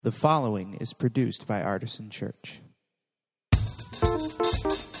The following is produced by Artisan Church.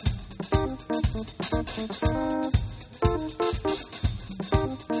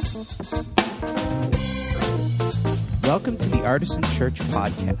 Welcome to the Artisan Church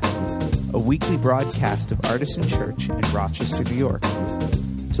Podcast, a weekly broadcast of Artisan Church in Rochester, New York.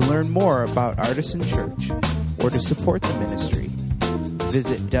 To learn more about Artisan Church or to support the ministry,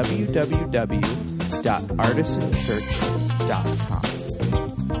 visit www.artisanchurch.com.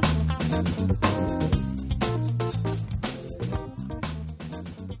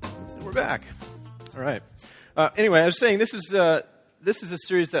 We're back. All right. Anyway, I was saying this is a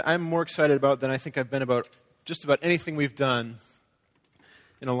series that I'm more excited about than I think I've been about just about anything we've done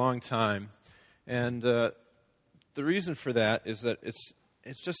in a long time. And the reason for that is that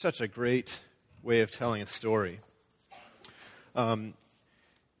it's just such a great way of telling a story. One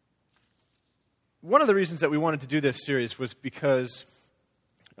of the reasons that we wanted to do this series was because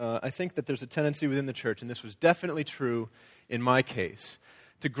I think that there's a tendency within the church, and this was definitely true in my case,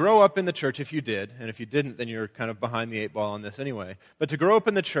 to grow up in the church if you did, and if you didn't, then you're kind of behind the eight ball on this anyway, but to grow up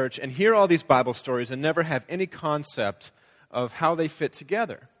in the church and hear all these Bible stories and never have any concept of how they fit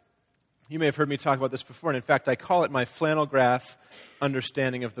together. You may have heard me talk about this before, and in fact, I call it my flannel graph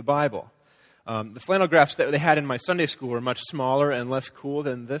understanding of the Bible. The flannel graphs that they had in my Sunday school were much smaller and less cool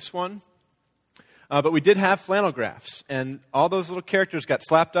than this one. But we did have flannel graphs, and all those little characters got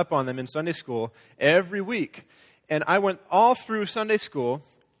slapped up on them in Sunday school every week. And I went all through Sunday school,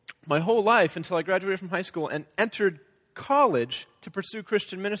 my whole life until I graduated from high school and entered college to pursue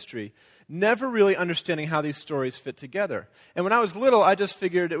Christian ministry, never really understanding how these stories fit together. And when I was little, I just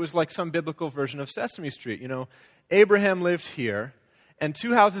figured it was like some biblical version of Sesame Street. You know, Abraham lived here, and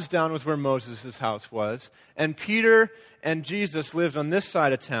 2 houses down was where Moses' house was. And Peter and Jesus lived on this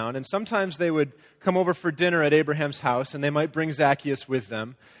side of town. And sometimes they would come over for dinner at Abraham's house, and they might bring Zacchaeus with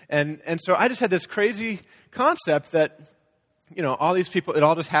them. And so I just had this crazy concept that, you know, all these people, it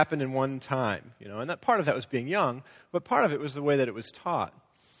all just happened in one time. You know, and that part of that was being young, but part of it was the way that it was taught.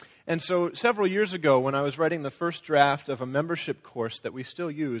 And so several years ago, when I was writing the first draft of a membership course that we still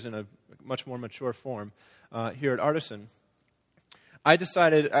use in a much more mature form here at Artisan, I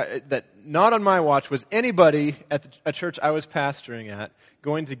decided that not on my watch was anybody at a church I was pastoring at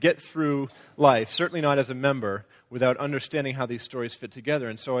going to get through life, certainly not as a member, without understanding how these stories fit together.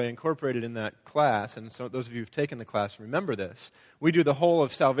 And so I incorporated in that class, and so those of you who've taken the class remember this, we do the whole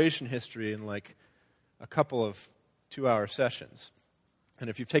of salvation history in like a couple of 2-hour sessions. And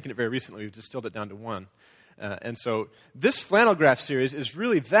if you've taken it very recently, we've distilled it down to one. And so this flannel graph series is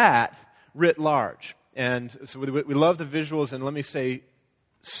really that writ large. And so we love the visuals, and let me say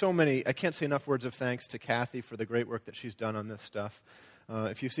I can't say enough words of thanks to Kathy for the great work that she's done on this stuff.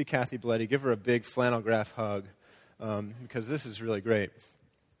 If you see Kathy Bloody, give her a big flannel graph hug, because this is really great.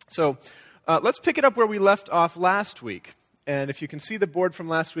 So let's pick it up where we left off last week. And if you can see the board from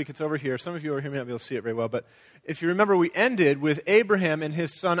last week, it's over here. Some of you over here may not be able to see it very well, but if you remember, we ended with Abraham and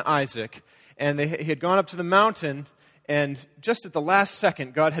his son Isaac, and he had gone up to the mountain, and just at the last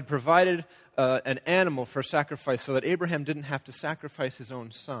second, God had provided an animal for sacrifice so that Abraham didn't have to sacrifice his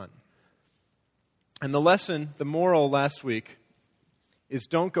own son. And the moral last week is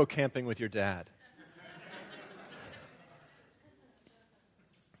don't go camping with your dad.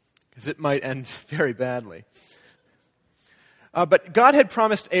 Because it might end very badly. But God had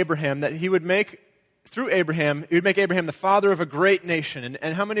promised Abraham that he would make Abraham the father of a great nation.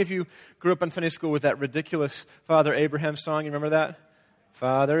 And how many of you grew up in Sunday school with that ridiculous Father Abraham song? You remember that?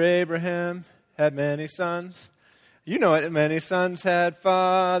 Father Abraham had many sons. You know it. Many sons had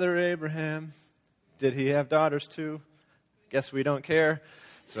Father Abraham. Did he have daughters too? Guess we don't care.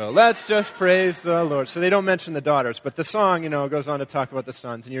 So let's just praise the Lord. So they don't mention the daughters, but the song, goes on to talk about the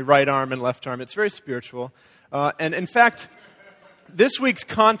sons and your right arm and left arm. It's very spiritual. And in fact, this week's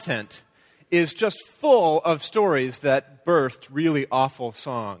content is just full of stories that birthed really awful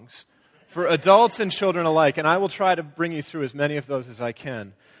songs for adults and children alike. And I will try to bring you through as many of those as I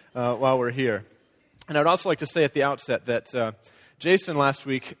can while we're here. And I would also like to say at the outset that Jason last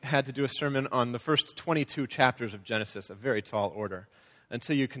week had to do a sermon on the first 22 chapters of Genesis, a very tall order,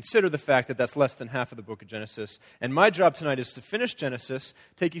 until you consider the fact that that's less than half of the book of Genesis. And my job tonight is to finish Genesis,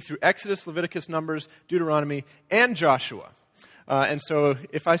 take you through Exodus, Leviticus, Numbers, Deuteronomy, and Joshua. And so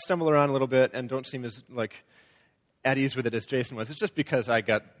if I stumble around a little bit and don't seem as at ease with it as Jason was, it's just because I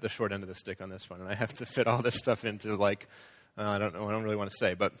got the short end of the stick on this one, and I have to fit all this stuff into I don't really want to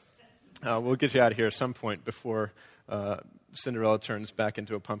say, but we'll get you out of here at some point before Cinderella turns back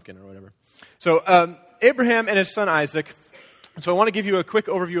into a pumpkin or whatever. So Abraham and his son Isaac So I want to give you a quick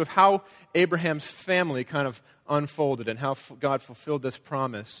overview of how Abraham's family kind of unfolded and how God fulfilled this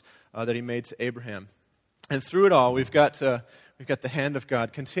promise that he made to Abraham. And through it all, we've got the hand of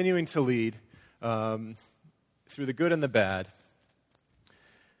God continuing to lead through the good and the bad.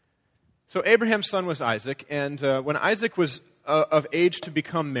 So Abraham's son was Isaac, and when Isaac was of age to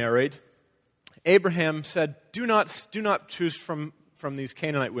become married, Abraham said, do not choose from these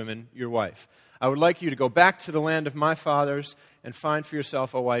Canaanite women your wife. I would like you to go back to the land of my fathers and find for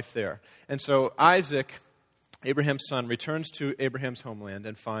yourself a wife there. And so Isaac, Abraham's son, returns to Abraham's homeland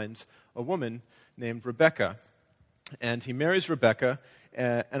and finds a woman named Rebekah. And he marries Rebekah,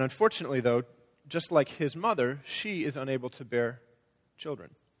 and unfortunately, though, just like his mother, she is unable to bear children.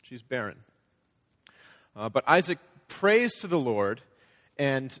 She's barren. But Isaac prays to the Lord,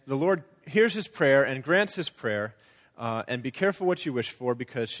 and the Lord hears his prayer and grants his prayer, and be careful what you wish for,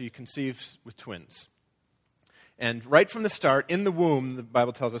 because she conceives with twins. And right from the start, in the womb, the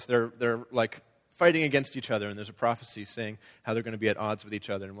Bible tells us they're like fighting against each other, and there's a prophecy saying how they're going to be at odds with each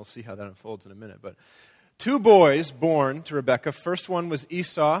other, and we'll see how that unfolds in a minute. But 2 boys born to Rebekah. First one was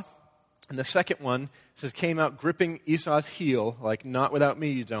Esau, and the second one, says, came out gripping Esau's heel, like not without me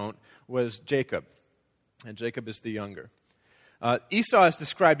you don't, was Jacob. And Jacob is the younger. Esau is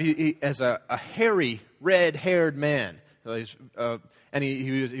described as a hairy, red-haired man. And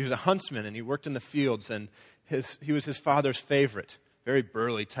he was a huntsman, and he worked in the fields, and he was his father's favorite, very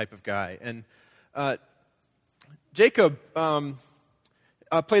burly type of guy. And Jacob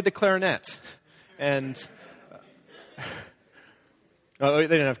played the clarinet. And they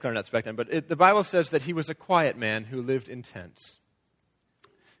didn't have clarinets back then, but the Bible says that he was a quiet man who lived in tents.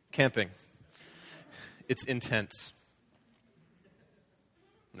 Camping. It's intense.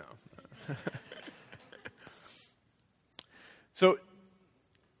 No. So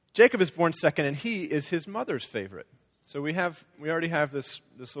Jacob is born second, and he is his mother's favorite. So we already have this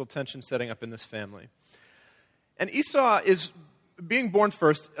little tension setting up in this family. And Esau is being born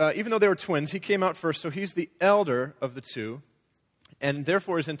first. Even though they were twins, he came out first, so he's the elder of the two, and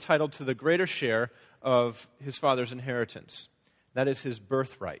therefore is entitled to the greater share of his father's inheritance. That is his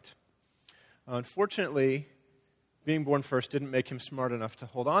birthright. Unfortunately, being born first didn't make him smart enough to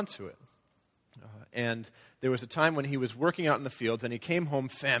hold on to it. And there was a time when he was working out in the fields, and he came home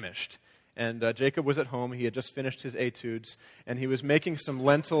famished. And Jacob was at home. He had just finished his etudes, and he was making some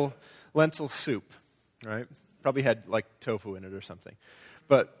lentil soup, right? Probably had like tofu in it or something.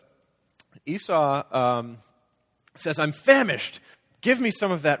 But Esau says, I'm famished. Give me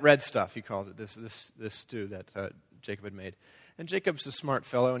some of that red stuff, he calls it, this stew that Jacob had made. And Jacob's a smart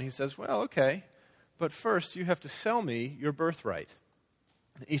fellow, and he says, well, okay, but first you have to sell me your birthright.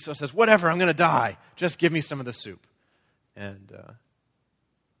 And Esau says, whatever, I'm going to die. Just give me some of the soup. And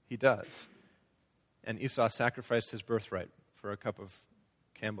he does. And Esau sacrificed his birthright for a cup of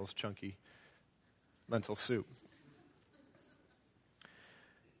Campbell's chunky lentil soup.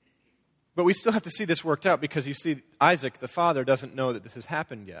 But we still have to see this worked out, because you see, Isaac, the father, doesn't know that this has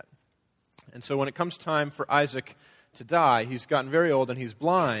happened yet. And so when it comes time for Isaac to die, he's gotten very old and he's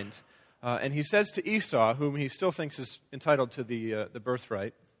blind. And he says to Esau, whom he still thinks is entitled to the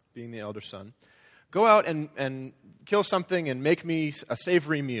birthright, being the elder son, go out and kill something and make me a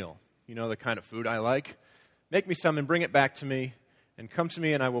savory meal. You know, the kind of food I like. Make me some and bring it back to me, and come to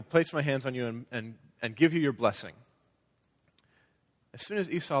me, and I will place my hands on you and give you your blessing. As soon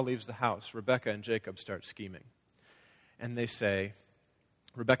as Esau leaves the house, Rebekah and Jacob start scheming. And they say,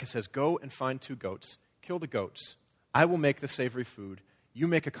 Rebekah says, go and find 2 goats, kill the goats. I will make the savory food. You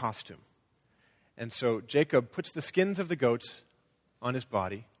make a costume. And so Jacob puts the skins of the goats on his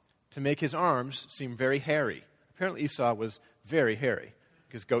body to make his arms seem very hairy. Apparently Esau was very hairy,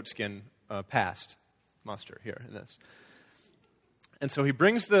 because goat skin passed muster here in this. And so he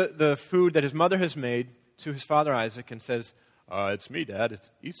brings the food that his mother has made to his father Isaac and says, it's me, Dad. It's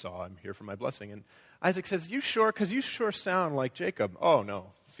Esau. I'm here for my blessing. And Isaac says, you sure? Because you sure sound like Jacob. Oh, no.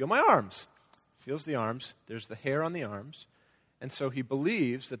 Feel my arms. Feels the arms. There's the hair on the arms. And so he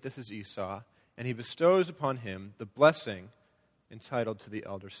believes that this is Esau, and he bestows upon him the blessing entitled to the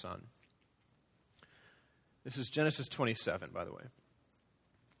elder son. This is Genesis 27, by the way.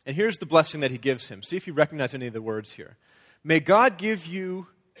 And here's the blessing that he gives him. See if you recognize any of the words here. May God give you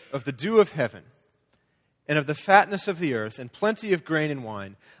of the dew of heaven, and of the fatness of the earth, and plenty of grain and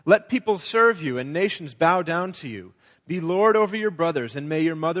wine. Let people serve you, and nations bow down to you. Be Lord over your brothers, and may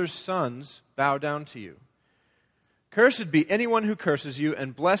your mother's sons bow down to you. Cursed be anyone who curses you,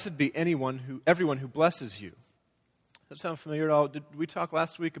 and blessed be everyone who blesses you. Does that sound familiar at all? Did we talk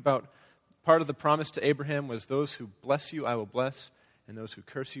last week about part of the promise to Abraham was those who bless you I will bless, and those who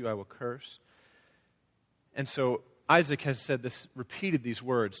curse you I will curse? And so Isaac has repeated these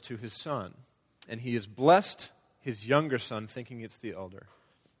words to his son, and he has blessed his younger son, thinking it's the elder.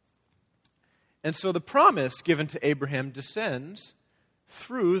 And so the promise given to Abraham descends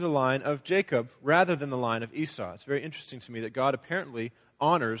through the line of Jacob rather than the line of Esau. It's very interesting to me that God apparently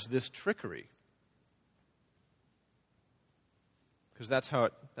honors this trickery, because that's how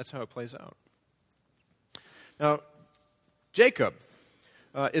it plays out. Now, Jacob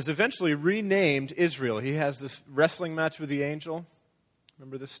is eventually renamed Israel. He has this wrestling match with the angel.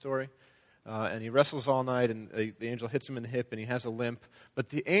 Remember this story? And he wrestles all night, and the angel hits him in the hip, and he has a limp. But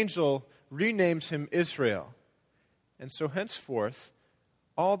the angel renames him Israel. And so henceforth,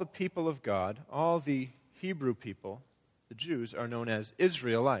 all the people of God, all the Hebrew people, the Jews, are known as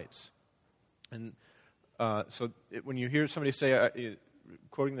Israelites. And when you hear somebody say,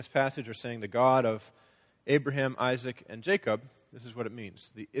 quoting this passage or saying the God of Abraham, Isaac, and Jacob, this is what it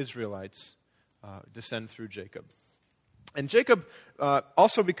means. The Israelites descend through Jacob. And Jacob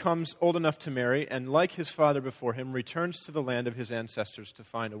also becomes old enough to marry, and like his father before him, returns to the land of his ancestors to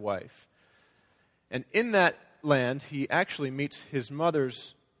find a wife. And in that land, he actually meets his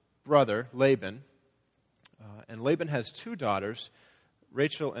mother's brother, Laban. And Laban has two daughters,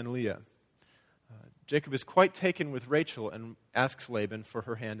 Rachel and Leah. Jacob is quite taken with Rachel and asks Laban for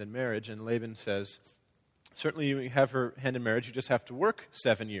her hand in marriage. And Laban says, "Certainly you have her hand in marriage, you just have to work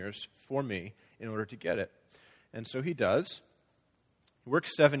 7 years for me in order to get it." And so he does. He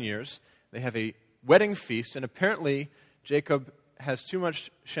works 7 years. They have a wedding feast, and apparently Jacob has too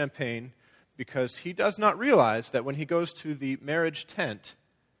much champagne because he does not realize that when he goes to the marriage tent,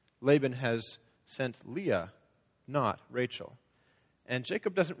 Laban has sent Leah, not Rachel. And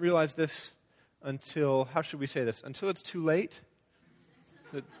Jacob doesn't realize this until, how should we say this, until it's too late?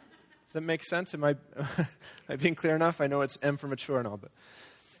 Does that make sense? Am I being clear enough? I know it's M for mature and all, but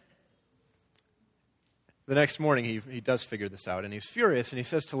the next morning he does figure this out, and he's furious, and he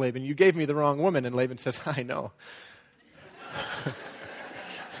says to Laban, "You gave me the wrong woman." And Laban says, "I know.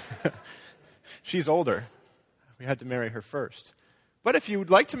 She's older. We had to marry her first. But if you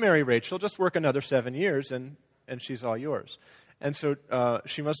would like to marry Rachel, just work another 7 years, and she's all yours." And so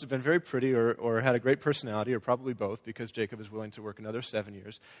she must have been very pretty or had a great personality, or probably both, because Jacob is willing to work another 7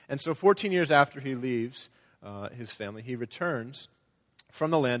 years. And so 14 years after he leaves his family, he returns from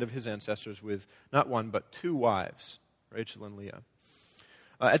the land of his ancestors with not one but two wives, Rachel and Leah.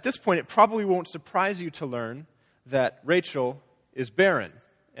 At this point, it probably won't surprise you to learn that Rachel is barren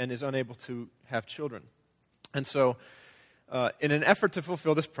and is unable to have children. And so, in an effort to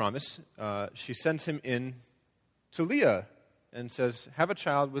fulfill this promise, she sends him in to Leah and says, "Have a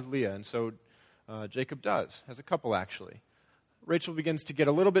child with Leah." And so Jacob does, has a couple actually. Rachel begins to get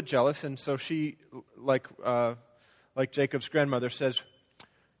a little bit jealous, and so she, like Jacob's grandmother, says,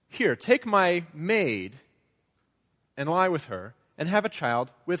 "Here, take my maid and lie with her and have a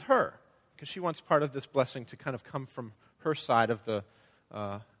child with her," because she wants part of this blessing to kind of come from her side of the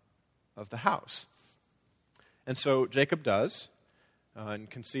house. And so Jacob does, and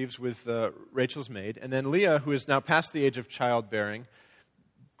conceives with Rachel's maid. And then Leah, who is now past the age of childbearing,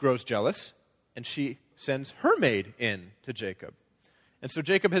 grows jealous, and she sends her maid in to Jacob. And so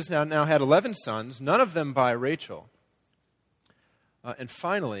Jacob has now had 11 sons, none of them by Rachel. And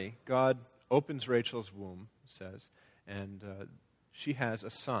finally, God opens Rachel's womb, it says, and she has a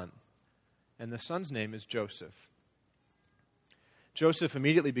son. And the son's name is Joseph. Joseph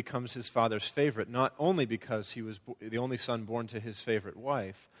immediately becomes his father's favorite, not only because he was the only son born to his favorite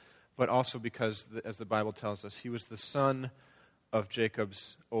wife, but also because, as the Bible tells us, he was the son of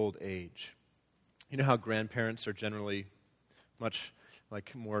Jacob's old age. You know how grandparents are generally much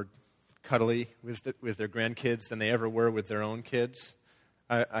more cuddly with their grandkids than they ever were with their own kids?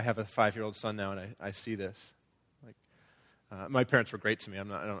 I have a 5-year-old son now, and I see this. My parents were great to me.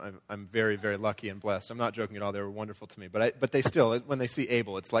 I'm very, very lucky and blessed. I'm not joking at all. They were wonderful to me. But they still, when they see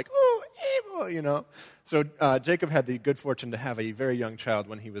Abel, it's like, "Oh, Abel," you know. So Jacob had the good fortune to have a very young child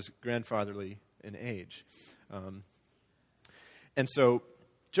when he was grandfatherly in age. And so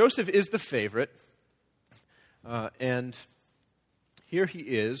Joseph is the favorite. And here he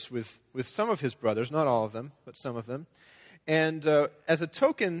is with some of his brothers, not all of them, but some of them. And as a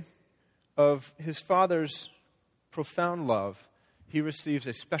token of his father's profound love, he receives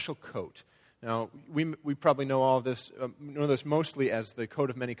a special coat. Now, we probably know all of this, know this mostly as the coat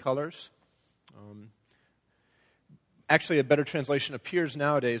of many colors. Actually, a better translation appears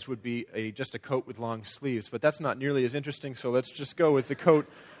nowadays would be just a coat with long sleeves, but that's not nearly as interesting, so let's just go with the coat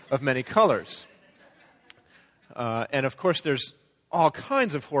of many colors. And of course, there's all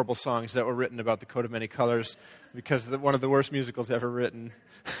kinds of horrible songs that were written about the coat of many colors, because one of the worst musicals ever written.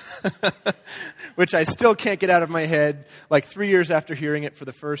 which I still can't get out of my head, like 3 years after hearing it for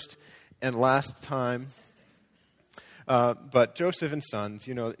the first and last time. But Joseph and Sons,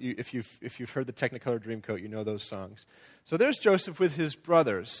 if you've heard the Technicolor Dreamcoat, you know those songs. So there's Joseph with his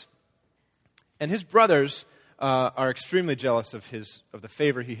brothers. And his brothers are extremely jealous of the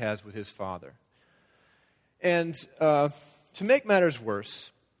favor he has with his father. And to make matters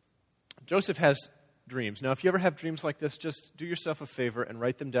worse, Joseph has dreams. Now, if you ever have dreams like this, just do yourself a favor and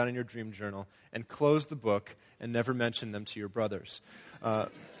write them down in your dream journal and close the book and never mention them to your brothers.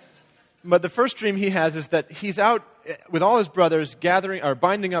 But the first dream he has is that he's out with all his brothers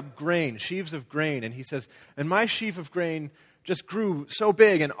binding up grain, sheaves of grain, and he says, and my sheaf of grain just grew so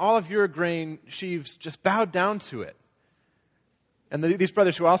big, and all of your grain sheaves just bowed down to it. And these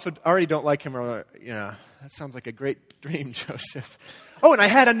brothers who also already don't like him are, that sounds like a great dream, Joseph. Oh, and I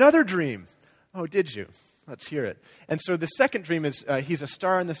had another dream. Oh, did you? Let's hear it. And so the second dream is he's a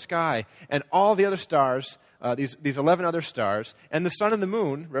star in the sky, and all the other stars, these 11 other stars, and the sun and the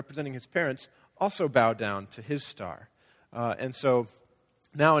moon, representing his parents, also bow down to his star. And so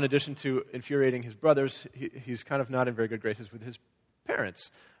now, in addition to infuriating his brothers, he's kind of not in very good graces with his parents,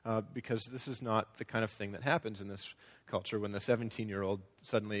 because this is not the kind of thing that happens in this culture when the 17-year-old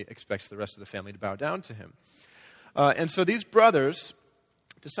suddenly expects the rest of the family to bow down to him. And so these brothers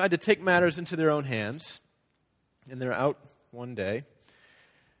decide to take matters into their own hands, and they're out one day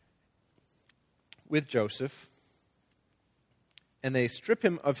with Joseph, and they strip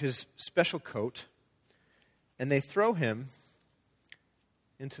him of his special coat, and they throw him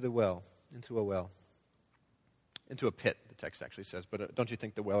into a well, into a pit, the text actually says, but don't you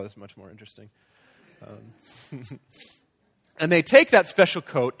think the well is much more interesting? And they take that special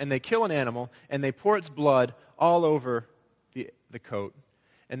coat, and they kill an animal, and they pour its blood all over the coat,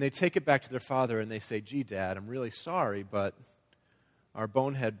 and they take it back to their father, and they say, gee, Dad, I'm really sorry, but our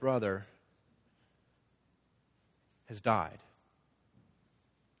bonehead brother has died.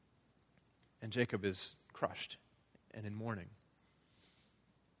 And Jacob is crushed and in mourning.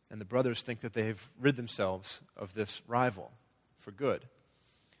 And the brothers think that they've rid themselves of this rival for good.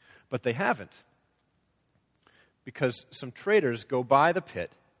 But they haven't. Because some traders go by the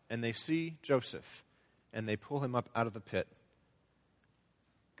pit, and they see Joseph, and they pull him up out of the pit.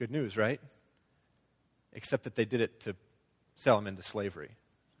 Good news, right? Except that they did it to sell him into slavery.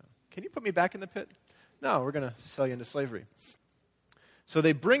 Can you put me back in the pit? No, we're going to sell you into slavery. So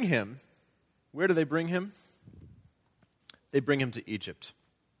they bring him. Where do they bring him? They bring him to Egypt.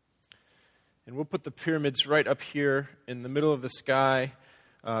 And we'll put the pyramids right up here in the middle of the sky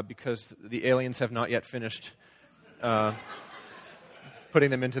because the aliens have not yet finished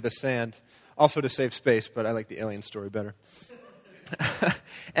putting them into the sand. Also to save space, but I like the alien story better.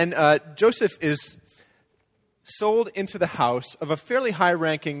 And Joseph is sold into the house of a fairly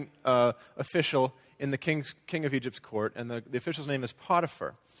high-ranking official in the king of Egypt's court, and the official's name is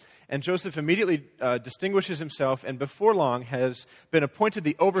Potiphar. And Joseph immediately distinguishes himself, and before long has been appointed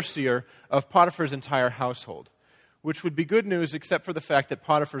the overseer of Potiphar's entire household, which would be good news except for the fact that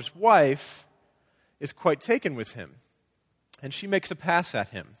Potiphar's wife is quite taken with him, and she makes a pass at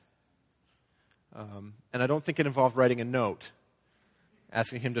him. And I don't think it involved writing a note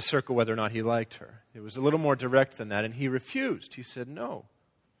asking him to circle whether or not he liked her. It was a little more direct than that, and he refused. He said no.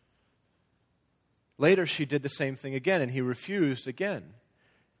 Later, she did the same thing again, and he refused again.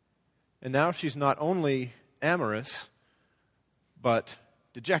 And now she's not only amorous, but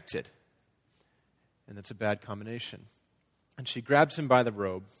dejected. And that's a bad combination. And she grabs him by the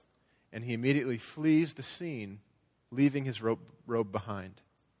robe, and he immediately flees the scene, leaving his robe behind.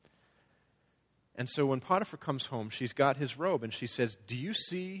 And so when Potiphar comes home, she's got his robe, and she says, do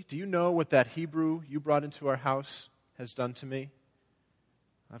you know what that Hebrew you brought into our house has done to me?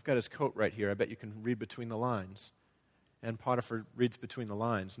 I've got his coat right here. I bet you can read between the lines. And Potiphar reads between the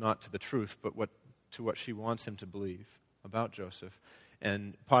lines, not to the truth, but to what she wants him to believe about Joseph.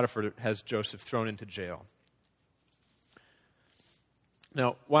 And Potiphar has Joseph thrown into jail.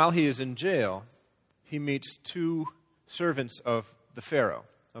 Now, while he is in jail, he meets two servants of the Pharaoh,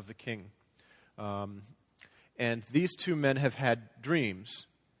 of the king. And these two men have had dreams,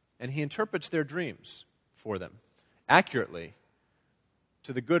 and he interprets their dreams for them accurately,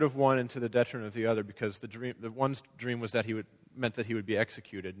 to the good of one and to the detriment of the other, because the one's dream was that meant that he would be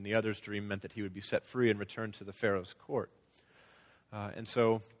executed, and the other's dream meant that he would be set free and returned to the Pharaoh's court. And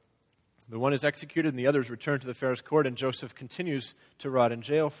so the one is executed, and the other is returned to the Pharaoh's court, and Joseph continues to rot in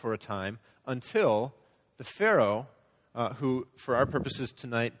jail for a time until the Pharaoh, who, for our purposes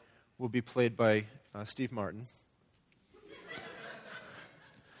tonight, will be played by Steve Martin.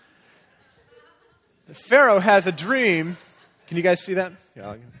 The Pharaoh has a dream. Can you guys see that?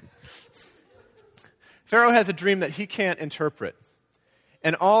 Yeah. Pharaoh has a dream that he can't interpret.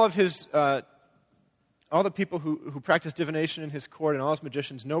 And all of his, all the people who practice divination in his court and all his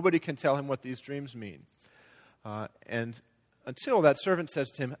magicians, nobody can tell him what these dreams mean. And until that servant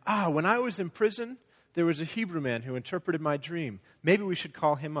says to him, when I was in prison, there was a Hebrew man who interpreted my dream. Maybe we should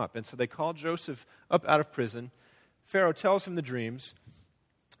call him up. And so they call Joseph up out of prison. Pharaoh tells him the dreams,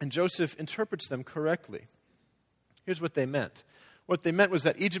 and Joseph interprets them correctly. Here's what they meant. What they meant was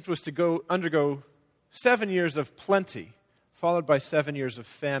that Egypt was to undergo 7 years of plenty, followed by 7 years of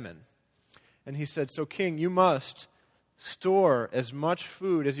famine. And he said, so king, you must store as much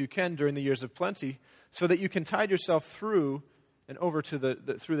food as you can during the years of plenty so that you can tide yourself through and over to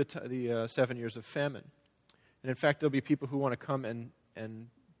the 7 years of famine. And in fact, there'll be people who want to come and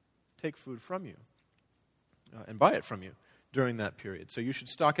take food from you and buy it from you during that period. So you should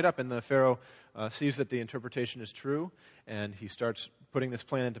stock it up. And the Pharaoh sees that the interpretation is true, and he starts putting this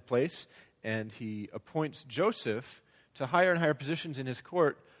plan into place, and he appoints Joseph to higher and higher positions in his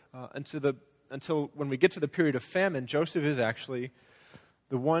court until when we get to the period of famine, Joseph is actually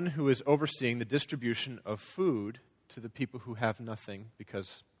the one who is overseeing the distribution of food to the people who have nothing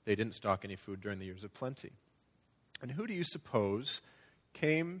because they didn't stock any food during the years of plenty. And who do you suppose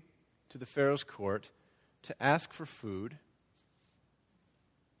came to the Pharaoh's court to ask for food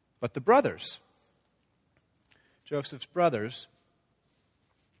but the brothers? Joseph's brothers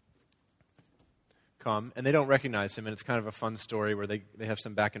come, and they don't recognize him, and it's kind of a fun story where they have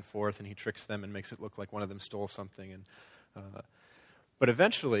some back and forth, and he tricks them and makes it look like one of them stole something. But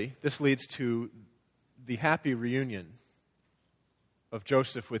eventually, this leads to the happy reunion of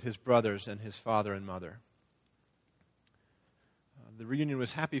Joseph with his brothers and his father and mother. The reunion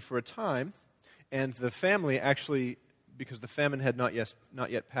was happy for a time, and the family actually, because the famine had not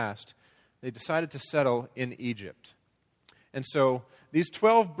yet passed, they decided to settle in Egypt. And so these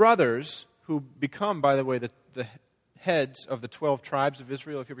 12 brothers, who become, by the way, the heads of the 12 tribes of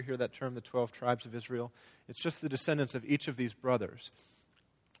Israel, if you ever hear that term, the 12 tribes of Israel, it's just the descendants of each of these brothers.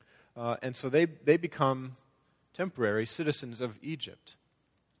 And so they become temporary citizens of Egypt,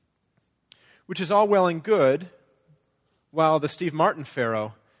 which is all well and good while the Steve Martin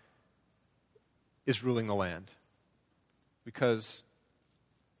Pharaoh is ruling the land, because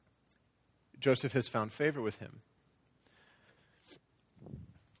Joseph has found favor with him.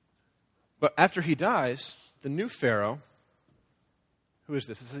 But after he dies, the new Pharaoh, who is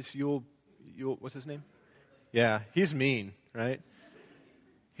this? Is this Yul, what's his name? Yeah, he's mean, right?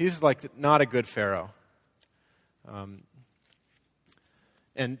 He's like not a good Pharaoh.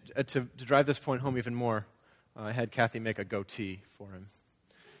 And to drive this point home even more, I had Kathy make a goatee for him.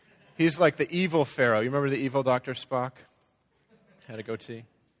 He's like the evil Pharaoh. You remember the evil Dr. Spock? Had a goatee?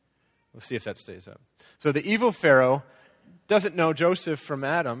 We'll see if that stays up. So the evil Pharaoh doesn't know Joseph from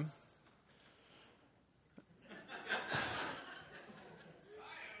Adam.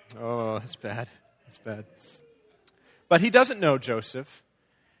 Oh, that's bad. That's bad. But he doesn't know Joseph.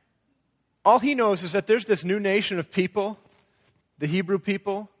 All he knows is that there's this new nation of people, the Hebrew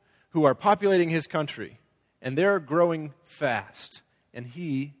people, who are populating his country. And they're growing fast. And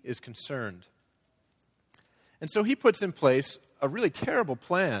he is concerned. And so he puts in place a really terrible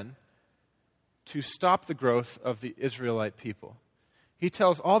plan to stop the growth of the Israelite people. He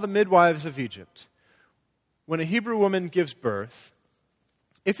tells all the midwives of Egypt, when a Hebrew woman gives birth,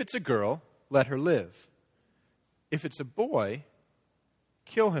 if it's a girl, let her live. If it's a boy,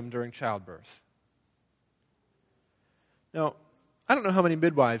 kill him during childbirth. Now, I don't know how many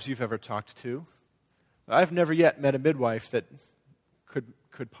midwives you've ever talked to. I've never yet met a midwife that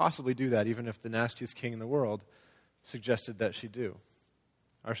could possibly do that, even if the nastiest king in the world suggested that she do.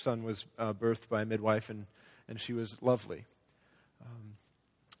 Our son was birthed by a midwife, and she was lovely.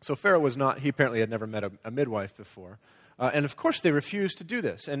 So Pharaoh was not, he apparently had never met a midwife before. And of course they refuse to do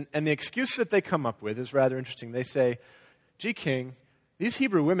this. And the excuse that they come up with is rather interesting. They say, gee, king, these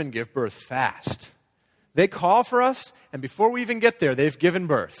Hebrew women give birth fast. They call for us, and before we even get there, they've given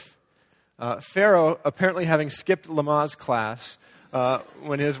birth. Pharaoh, apparently having skipped Lamaze class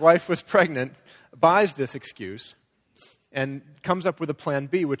when his wife was pregnant, buys this excuse and comes up with a plan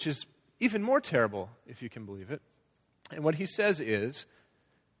B, which is even more terrible, if you can believe it. And what he says is,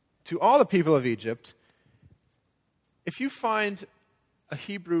 to all the people of Egypt, if you find a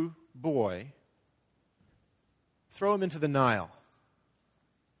Hebrew boy, throw him into the Nile.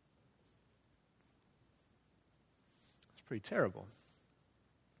 It's pretty terrible.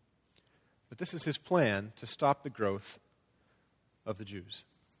 But this is his plan to stop the growth of the Jews.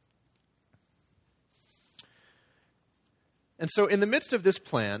 And so in the midst of this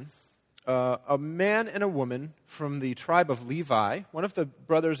plan, a man and a woman from the tribe of Levi. One of the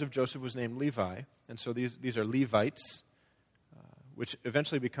brothers of Joseph was named Levi, and so these are Levites, which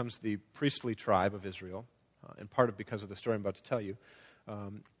eventually becomes the priestly tribe of Israel, in part because of the story I'm about to tell you.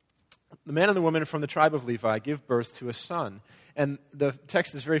 The man and the woman from the tribe of Levi give birth to a son. And the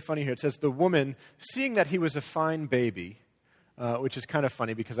text is very funny here. It says, the woman, seeing that he was a fine baby, which is kind of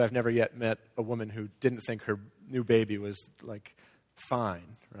funny because I've never yet met a woman who didn't think her new baby was, like,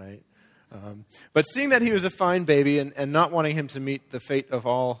 fine, right? But seeing that he was a fine baby and not wanting him to meet the fate of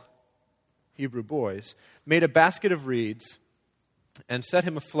all Hebrew boys, made a basket of reeds and set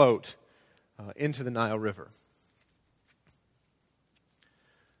him afloat into the Nile River.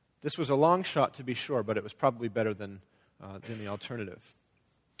 This was a long shot, to be sure, but it was probably better than the alternative.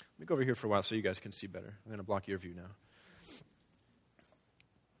 Let me go over here for a while so you guys can see better. I'm going to block your view now.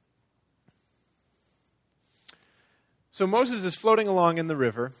 So Moses is floating along in the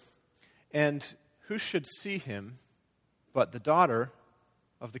river, and who should see him but the daughter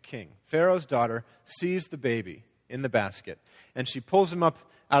of the king? Pharaoh's daughter sees the baby in the basket, and she pulls him up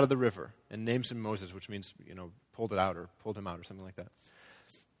out of the river and names him Moses, which means, pulled him out or something like that.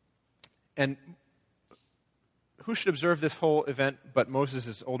 And who should observe this whole event but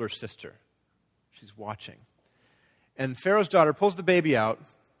Moses' older sister? She's watching. And Pharaoh's daughter pulls the baby out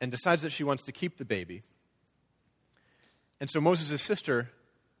and decides that she wants to keep the baby. And so Moses' sister,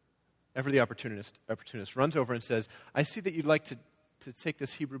 ever the opportunist, runs over and says, I see that you'd like to take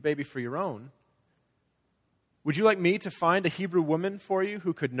this Hebrew baby for your own. Would you like me to find a Hebrew woman for you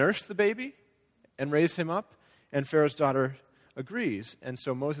who could nurse the baby and raise him up? And Pharaoh's daughter agrees, and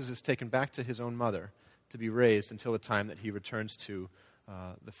so Moses is taken back to his own mother to be raised until the time that he returns to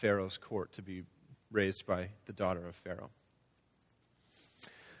the Pharaoh's court to be raised by the daughter of Pharaoh.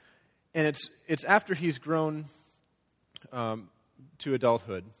 And it's after he's grown to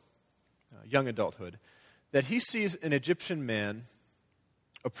adulthood, young adulthood, that he sees an Egyptian man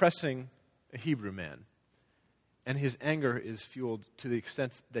oppressing a Hebrew man. And his anger is fueled to the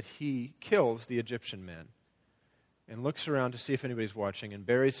extent that he kills the Egyptian man and looks around to see if anybody's watching and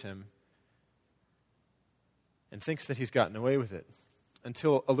buries him and thinks that he's gotten away with it.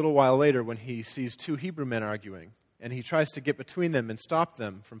 Until a little while later when he sees two Hebrew men arguing and he tries to get between them and stop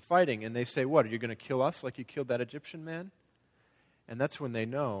them from fighting, and they say, what, are you going to kill us like you killed that Egyptian man? And that's when he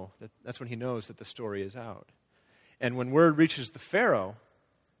knows that the story is out. And when word reaches the Pharaoh,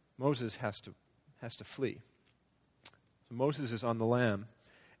 Moses has to flee. So Moses is on the lam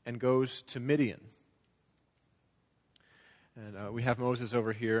and goes to Midian. And we have Moses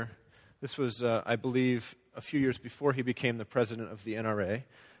over here. This was, I believe, a few years before he became the president of the NRA.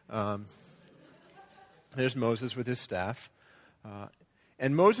 There's Moses with his staff.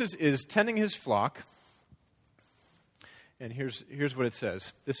 And Moses is tending his flock. And here's what it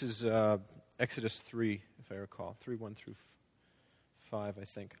says. This is Exodus 3, if I recall. 3:1 through 5, I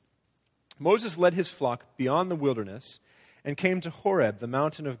think. Moses led his flock beyond the wilderness and came to Horeb, the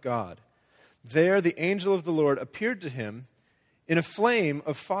mountain of God. There the angel of the Lord appeared to him in a flame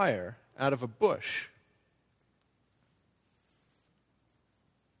of fire out of a bush.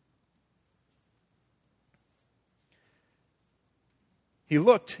 He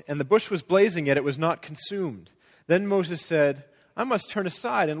looked, and the bush was blazing, yet it was not consumed. Then Moses said, I must turn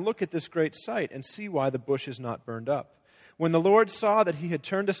aside and look at this great sight and see why the bush is not burned up. When the Lord saw that he had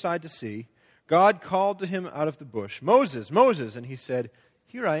turned aside to see, God called to him out of the bush, Moses, Moses, and he said,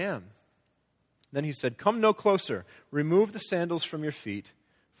 Here I am. Then he said, Come no closer, remove the sandals from your feet,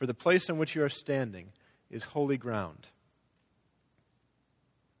 for the place on which you are standing is holy ground.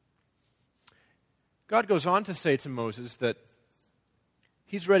 God goes on to say to Moses that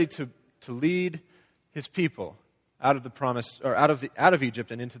he's ready to lead his people out of the promise, or out of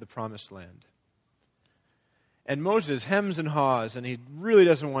Egypt and into the promised land. And Moses hems and haws, and he really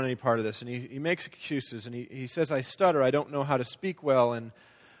doesn't want any part of this, and he makes excuses, and he says, I stutter, I don't know how to speak well, and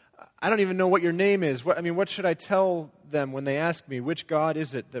I don't even know what your name is. What should I tell them when they ask me, which God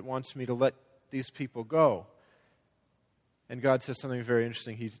is it that wants me to let these people go? And God says something very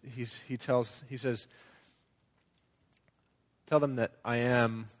interesting. He says, tell them that I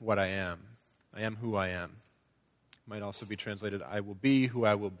am what I am. I am who I am. Might also be translated, I will be who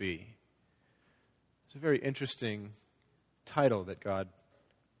I will be. It's a very interesting title that God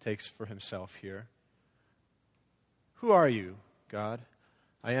takes for himself here. Who are you, God?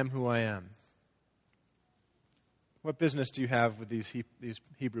 I am who I am. What business do you have with these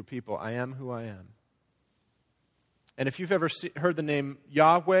Hebrew people? I am who I am. And if you've ever heard the name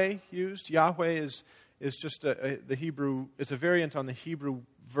Yahweh used, Yahweh is just the Hebrew, it's a variant on the Hebrew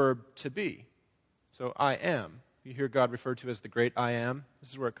verb to be. So I am. You hear God referred to as the great I am. This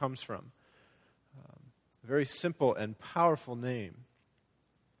is where it comes from. A very simple and powerful name,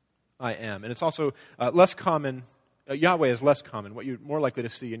 I am. And it's also less common. Yahweh is less common. What you're more likely to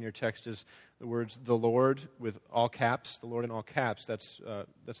see in your text is the words the Lord with all caps, the Lord in all caps. That's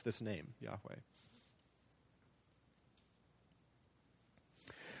this name, Yahweh.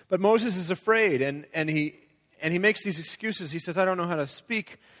 But Moses is afraid, and he makes these excuses. He says, I don't know how to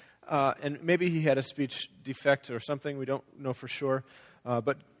speak. And maybe he had a speech defect or something. We don't know for sure.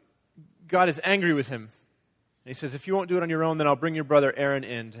 But God is angry with him. And he says, if you won't do it on your own, then I'll bring your brother Aaron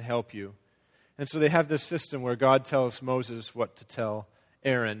in to help you. And so they have this system where God tells Moses what to tell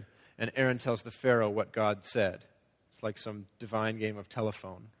Aaron, and Aaron tells the Pharaoh what God said. It's like some divine game of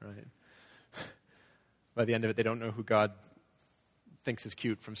telephone, right? By the end of it, they don't know who God thinks is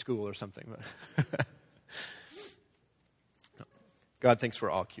cute from school or something. But God thinks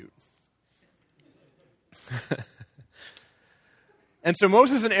we're all cute. And so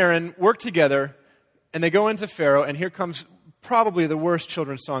Moses and Aaron work together, and they go into Pharaoh, and here comes probably the worst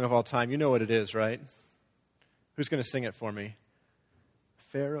children's song of all time. You know what it is, right? Who's going to sing it for me?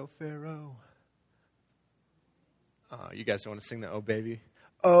 Pharaoh, Pharaoh. You guys don't want to sing that, oh baby?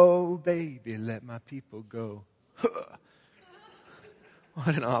 Oh baby, let my people go.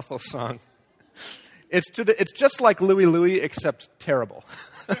 What an awful song. It's just like Louie Louie, except terrible.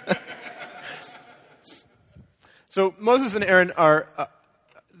 So Moses and Aaron are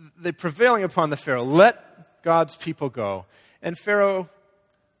they're prevailing upon the Pharaoh. Let God's people go. And Pharaoh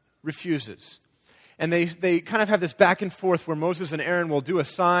refuses. And they kind of have this back and forth where Moses and Aaron will do a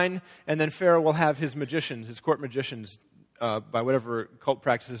sign, and then Pharaoh will have his magicians, his court magicians, by whatever cult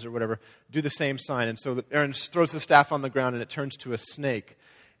practices or whatever, do the same sign. And so Aaron throws the staff on the ground, and it turns to a snake.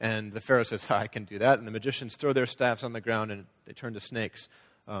 And the Pharaoh says, I can do that. And the magicians throw their staffs on the ground, and they turn to snakes.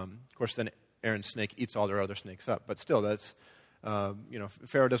 Of course, then Aaron's snake eats all their other snakes up. But still, that's,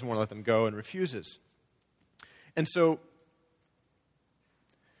 Pharaoh doesn't want to let them go and refuses. And so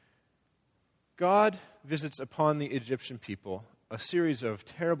God visits upon the Egyptian people a series of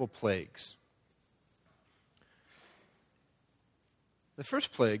terrible plagues. The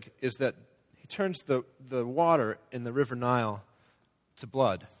first plague is that he turns the water in the river Nile to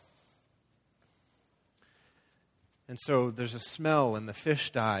blood. And so there's a smell, and the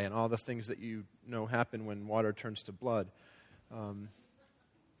fish die, and all the things that you know happen when water turns to blood.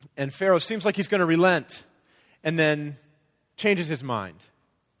 And Pharaoh seems like he's going to relent, and then changes his mind.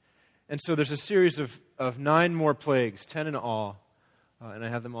 And so there's a series of 9 more plagues, 10 in all, and I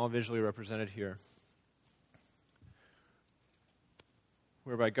have them all visually represented here,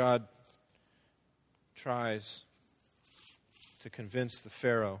 whereby God tries to convince the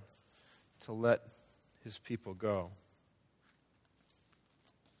Pharaoh to let his people go.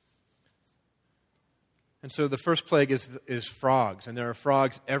 And so the first plague is frogs, and there are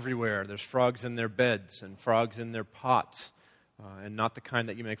frogs everywhere. There's frogs in their beds and frogs in their pots, and not the kind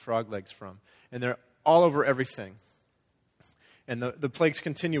that you make frog legs from. And they're all over everything. And the plagues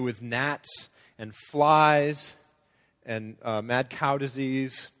continue with gnats and flies and mad cow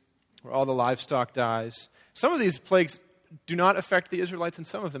disease, where all the livestock dies. Some of these plagues do not affect the Israelites, and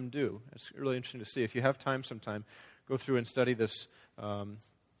some of them do. It's really interesting to see. If you have time sometime, go through and study this.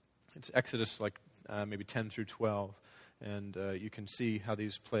 It's Exodus maybe 10 through 12, and you can see how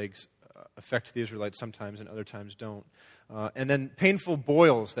these plagues affect the Israelites sometimes and other times don't. And then painful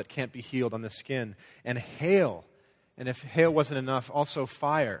boils that can't be healed on the skin, and hail. And if hail wasn't enough, also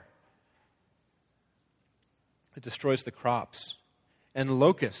fire. It destroys the crops. And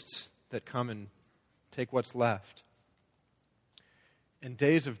locusts that come and take what's left. And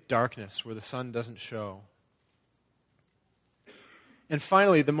days of darkness where the sun doesn't show. And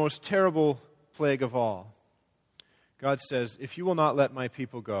finally, the most terrible plague of all. God says, if you will not let my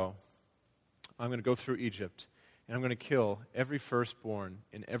people go, I'm going to go through Egypt, and I'm going to kill every firstborn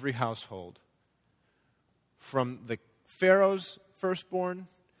in every household, from the Pharaoh's firstborn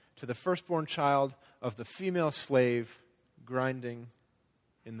to the firstborn child of the female slave grinding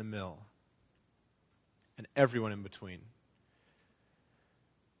in the mill, and everyone in between.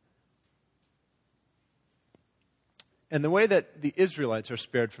 And the way that the Israelites are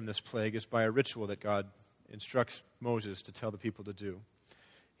spared from this plague is by a ritual that God instructs Moses to tell the people to do.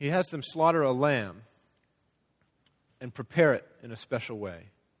 He has them slaughter a lamb and prepare it in a special way.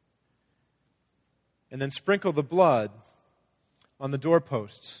 And then sprinkle the blood on the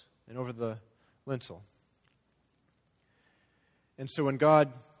doorposts and over the lintel. And so when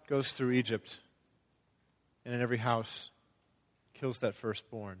God goes through Egypt and in every house kills that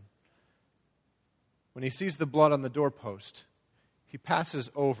firstborn, when he sees the blood on the doorpost, he passes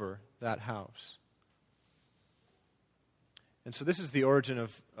over that house. And so this is the origin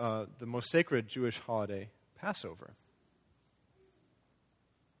of the most sacred Jewish holiday, Passover.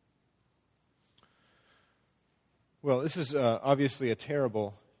 Well, this is obviously a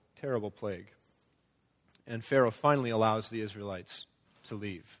terrible, terrible plague. And Pharaoh finally allows the Israelites to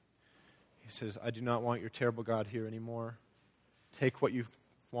leave. He says, I do not want your terrible God here anymore. Take what you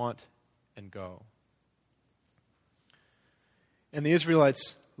want and go. And the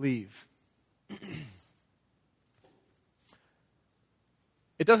Israelites leave.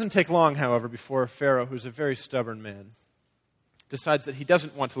 It doesn't take long, however, before Pharaoh, who's a very stubborn man, decides that he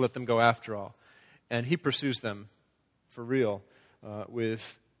doesn't want to let them go after all. And he pursues them for real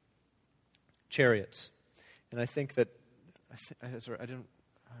with chariots. And I think that, I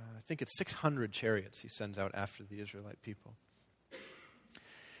think it's 600 chariots he sends out after the Israelite people.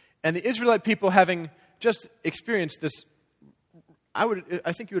 And the Israelite people, having just experienced this,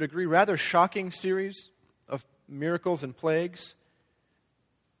 I think you would agree, rather shocking series of miracles and plagues,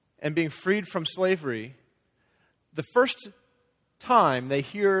 and being freed from slavery, the first time they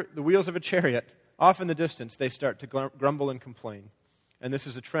hear the wheels of a chariot off in the distance, they start to grumble and complain. And this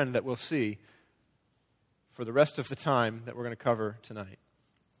is a trend that we'll see for the rest of the time that we're going to cover tonight.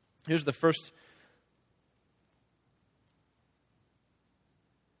 Here's the first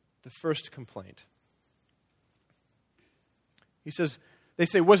complaint. They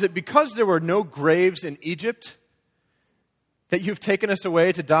say, was it because there were no graves in Egypt that you've taken us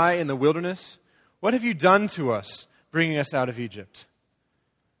away to die in the wilderness? What have you done to us, bringing us out of Egypt?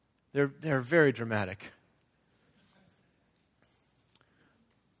 They're very dramatic.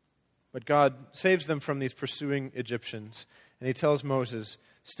 But God saves them from these pursuing Egyptians, and he tells Moses,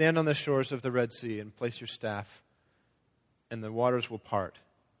 stand on the shores of the Red Sea and place your staff, and the waters will part.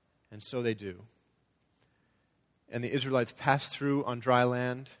 And so they do. And the Israelites pass through on dry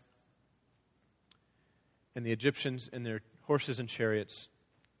land, and the Egyptians in their horses and chariots,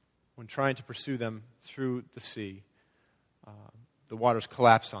 when trying to pursue them through the sea, the waters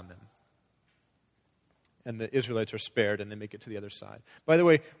collapse on them. And the Israelites are spared, and they make it to the other side. By the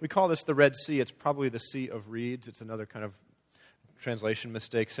way, we call this the Red Sea. It's probably the Sea of Reeds. It's another kind of translation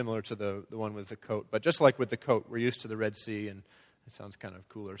mistake, similar to the one with the coat. But just like with the coat, we're used to the Red Sea, and it sounds kind of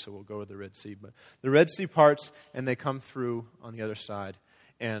cooler, so we'll go with the Red Sea. But the Red Sea parts, and they come through on the other side.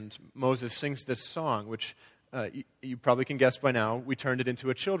 And Moses sings this song, which you probably can guess by now. We turned it into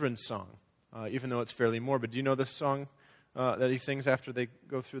a children's song, even though it's fairly morbid. Do you know this song that he sings after they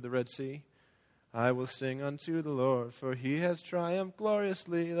go through the Red Sea? I will sing unto the Lord, for he has triumphed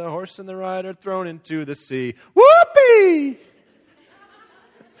gloriously. The horse and the rider thrown into the sea. Whoopee!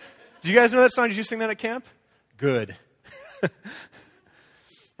 Do you guys know that song? Did you sing that at camp? Good.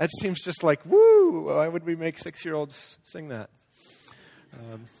 That seems just like, woo! Why would we make 6-year-olds sing that?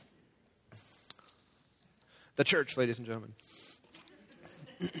 The church, ladies and gentlemen.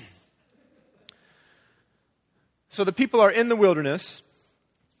 So the people are in the wilderness.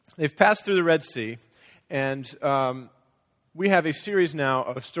 They've passed through the Red Sea, and we have a series now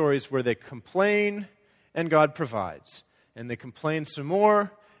of stories where they complain and God provides. And they complain some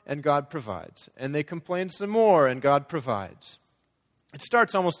more and God provides. And they complain some more and God provides. It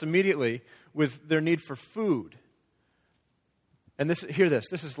starts almost immediately with their need for food. And hear this.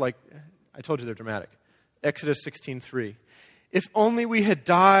 This is like, I told you they're dramatic. Exodus 16:3. If only we had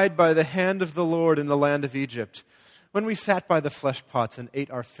died by the hand of the Lord in the land of Egypt, when we sat by the flesh pots and ate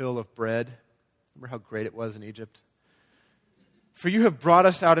our fill of bread. Remember how great it was in Egypt? For you have brought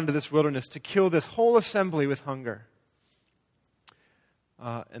us out into this wilderness to kill this whole assembly with hunger.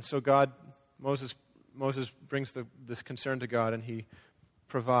 And so Moses brings this concern to God, and he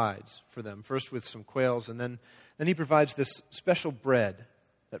provides for them, first with some quails, and then he provides this special bread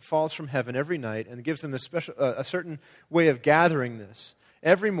that falls from heaven every night, and gives them this a certain way of gathering this.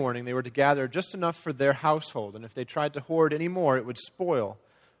 Every morning they were to gather just enough for their household, and if they tried to hoard any more, it would spoil.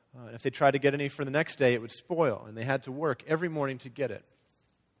 If they tried to get any for the next day, it would spoil, and they had to work every morning to get it.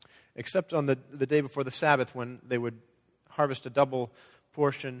 Except on the day before the Sabbath, when they would harvest a double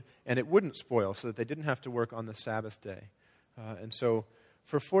portion, and it wouldn't spoil, so that they didn't have to work on the Sabbath day. And so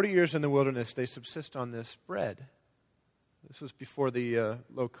for 40 years in the wilderness, they subsist on this bread. This was before the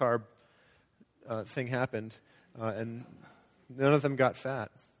low-carb thing happened, and none of them got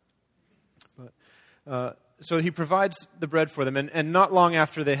fat. But so he provides the bread for them, and not long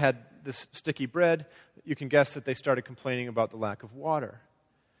after they had this sticky bread, you can guess that they started complaining about the lack of water.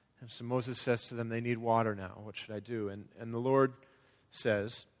 And so Moses says to them, they need water now. What should I do? And the Lord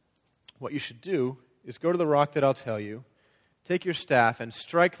says, what you should do is go to the rock that I'll tell you, take your staff and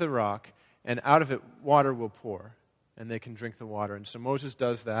strike the rock, and out of it water will pour, and they can drink the water. And so Moses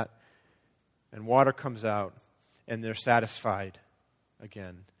does that, and water comes out. and they're satisfied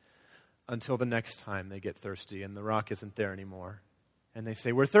again until the next time they get thirsty and the rock isn't there anymore. And they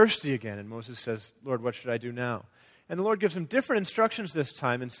say, we're thirsty again. And Moses says, Lord, what should I do now? And the Lord gives them different instructions this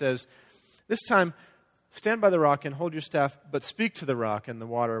time and says, this time, stand by the rock and hold your staff, but speak to the rock and the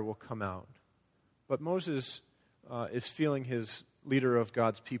water will come out. But Moses is feeling his leader of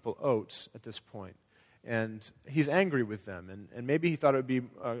God's people oats at this point. And he's angry with them. And maybe he thought it would be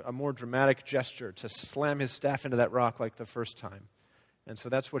a more dramatic gesture to slam his staff into that rock like the first time. And so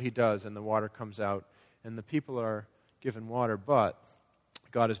that's what he does, and the water comes out. And the people are given water, but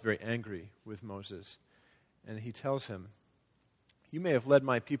God is very angry with Moses. And he tells him, you may have led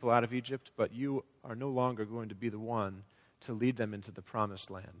my people out of Egypt, but you are no longer going to be the one to lead them into the promised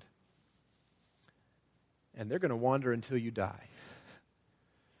land. And they're going to wander until you die.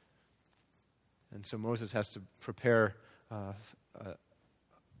 And so Moses has to prepare a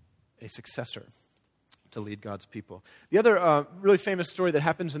successor to lead God's people. The other really famous story that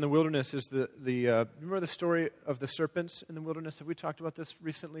happens in the wilderness is remember the story of the serpents in the wilderness? Have we talked about this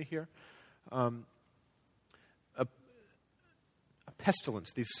recently here? A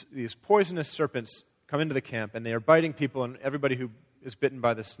pestilence. These poisonous serpents come into the camp, and they are biting people, and everybody who is bitten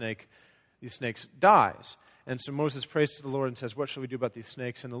by these snakes dies. And so Moses prays to the Lord and says, what shall we do about these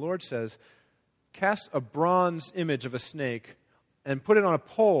snakes? And the Lord says, cast a bronze image of a snake and put it on a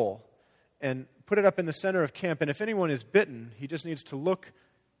pole and put it up in the center of camp. And if anyone is bitten, he just needs to look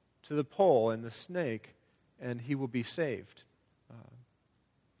to the pole and the snake, and he will be saved.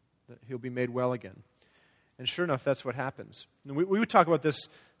 He'll be made well again. And sure enough, that's what happens. And we would talk about this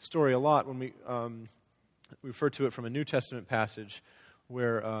story a lot when we refer to it from a New Testament passage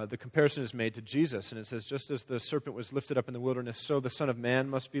where the comparison is made to Jesus. And it says, just as the serpent was lifted up in the wilderness, so the Son of Man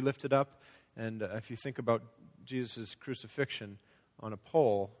must be lifted up. And if you think about Jesus' crucifixion on a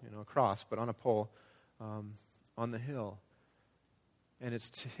pole, a cross, but on a pole on the hill. And it's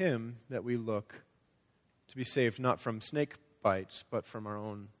to him that we look to be saved, not from snake bites, but from our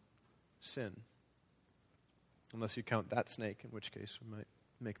own sin. Unless you count that snake, in which case we might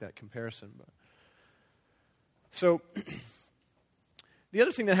make that comparison. But so, the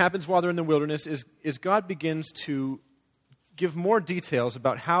other thing that happens while they're in the wilderness is God begins to give more details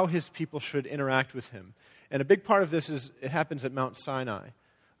about how his people should interact with him. And a big part of this it happens at Mount Sinai.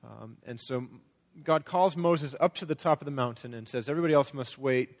 And so God calls Moses up to the top of the mountain and says, everybody else must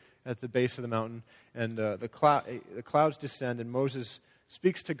wait at the base of the mountain. And the clouds descend, and Moses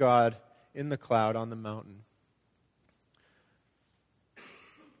speaks to God in the cloud on the mountain.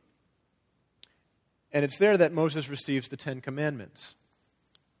 And it's there that Moses receives the 10 Commandments.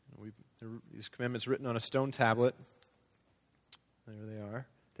 These commandments written on a stone tablet. There they are.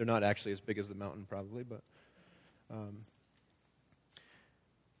 They're not actually as big as the mountain, probably, but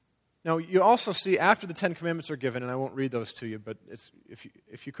now you also see after the 10 Commandments are given, and I won't read those to you, but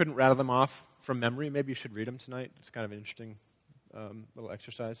if you couldn't rattle them off from memory, maybe you should read them tonight. It's kind of an interesting little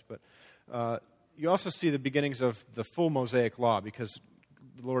exercise. But you also see the beginnings of the full Mosaic law, because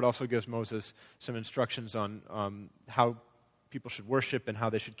the Lord also gives Moses some instructions on how people should worship and how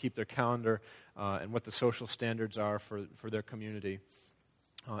they should keep their calendar and what the social standards are for their community.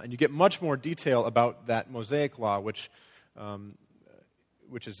 And you get much more detail about that Mosaic law, which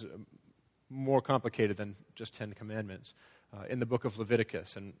is more complicated than just 10 Commandments, in the book of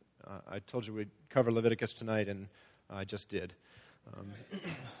Leviticus. And I told you we'd cover Leviticus tonight, and I just did.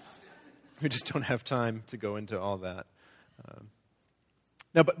 We just don't have time to go into all that.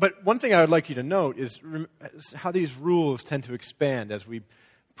 Now, but one thing I would like you to note is how these rules tend to expand as we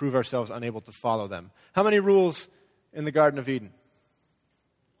prove ourselves unable to follow them. How many rules in the Garden of Eden?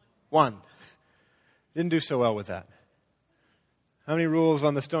 1. Didn't do so well with that. How many rules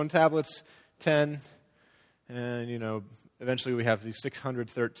on the stone tablets? 10. And, eventually we have these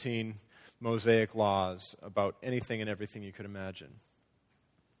 613 Mosaic laws about anything and everything you could imagine.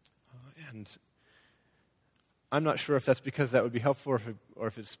 And I'm not sure if that's because that would be helpful or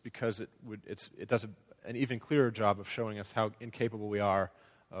if it's because it does an even clearer job of showing us how incapable we are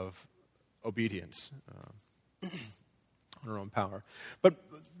of obedience on our own power. But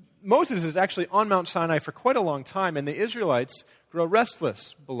Moses is actually on Mount Sinai for quite a long time, and the Israelites grow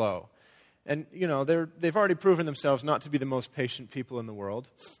restless below. And, they've already proven themselves not to be the most patient people in the world.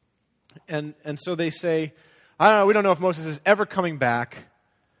 And so they say, we don't know if Moses is ever coming back.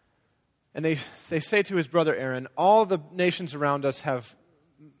 And they say to his brother Aaron, all the nations around us have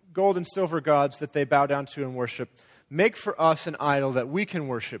gold and silver gods that they bow down to and worship. Make for us an idol that we can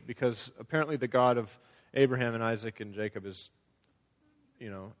worship, because apparently the God of Abraham and Isaac and Jacob is,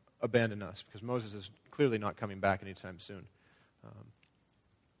 abandoned us, because Moses is clearly not coming back anytime soon.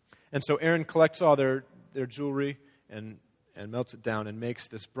 And so Aaron collects all their their jewelry and melts it down and makes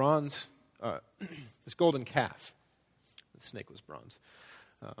this bronze, this golden calf. The snake was bronze.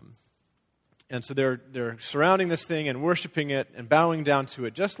 And so they're surrounding this thing and worshiping it and bowing down to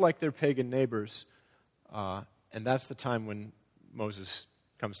it, just like their pagan neighbors. And that's the time when Moses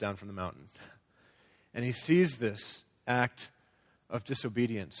comes down from the mountain. And he sees this act of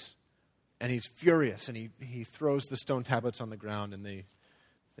disobedience. And he's furious, and he throws the stone tablets on the ground, and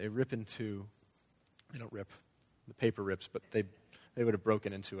they rip in two. They don't rip. The paper rips, but they would have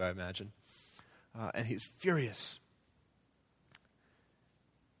broken in two, I imagine. And he's furious.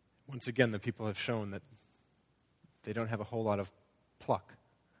 Once again, the people have shown that they don't have a whole lot of pluck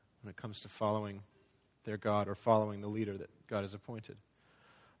when it comes to following their God or following the leader that God has appointed.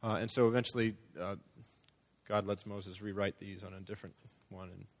 And so eventually, God lets Moses rewrite these on a different one,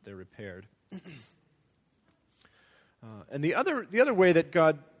 and they're repaired. And the other way that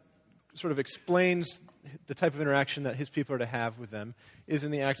God sort of explains the type of interaction that his people are to have with them is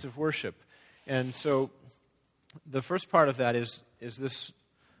in the acts of worship. And so the first part of that is this,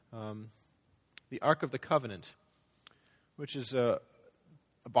 the Ark of the Covenant, which is a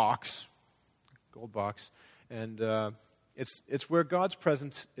box, gold box, and it's where God's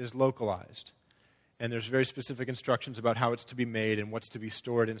presence is localized. And there's very specific instructions about how it's to be made and what's to be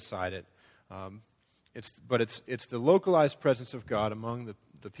stored inside it. It's the localized presence of God among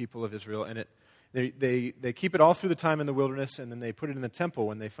the people of Israel, and they keep it all through the time in the wilderness, and then they put it in the temple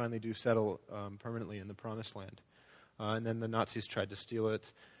when they finally do settle permanently in the Promised Land. And then the Nazis tried to steal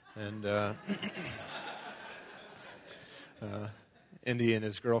it, and Indy and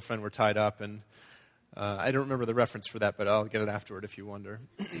his girlfriend were tied up, and I don't remember the reference for that, but I'll get it afterward if you wonder.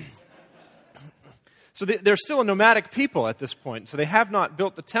 So they're still a nomadic people at this point, so they have not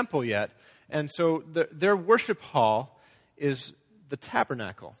built the temple yet, and so their worship hall is the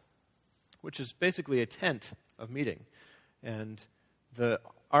tabernacle, which is basically a tent of meeting. And the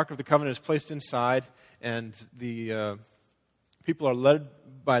Ark of the Covenant is placed inside, and the people are led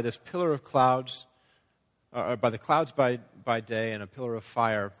by this pillar of clouds, by the clouds by day and a pillar of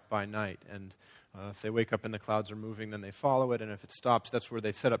fire by night. And if they wake up and the clouds are moving, then they follow it, and if it stops, that's where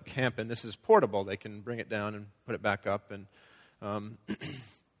they set up camp. And this is portable. They can bring it down and put it back up. And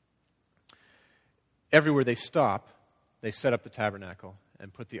everywhere they stop, they set up the tabernacle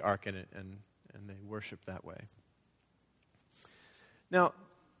and put the ark in it, and they worship that way. Now,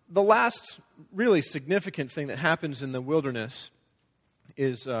 the last really significant thing that happens in the wilderness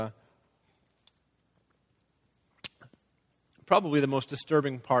is probably the most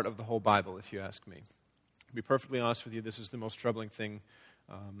disturbing part of the whole Bible, if you ask me. To be perfectly honest with you, this is the most troubling thing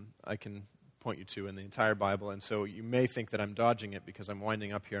I can point you to in the entire Bible, and so you may think that I'm dodging it because I'm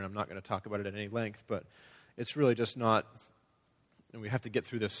winding up here and I'm not going to talk about it at any length, but it's really just not, and we have to get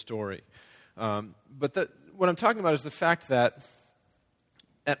through this story. But what I'm talking about is the fact that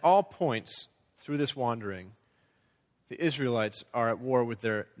at all points through this wandering, the Israelites are at war with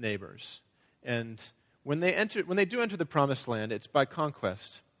their neighbors. And when they do enter the Promised Land, it's by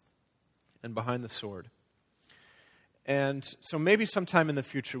conquest and behind the sword. And so maybe sometime in the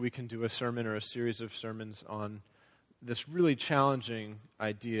future we can do a sermon or a series of sermons on this really challenging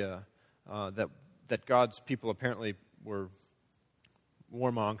idea that God's people apparently were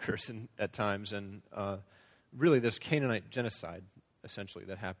warmongers at times, and really this Canaanite genocide, essentially,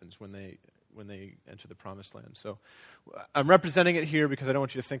 that happens when they enter the Promised Land. So I'm representing it here because I don't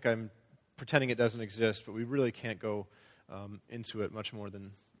want you to think I'm pretending it doesn't exist, but we really can't go into it much more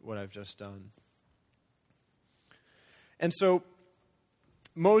than what I've just done. And so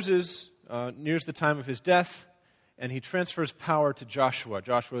Moses nears the time of his death, and he transfers power to Joshua.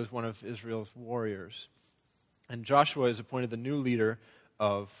 Joshua is one of Israel's warriors. And Joshua is appointed the new leader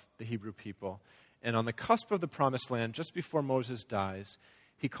of the Hebrew people. And on the cusp of the Promised Land, just before Moses dies,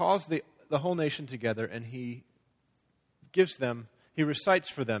 he calls the whole nation together, and he recites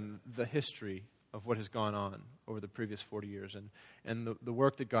for them the history of what has gone on over the previous 40 years and the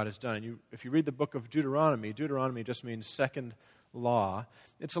work that God has done. And if you read the book of Deuteronomy just means second law.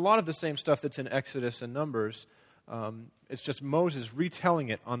 It's a lot of the same stuff that's in Exodus and Numbers. It's just Moses retelling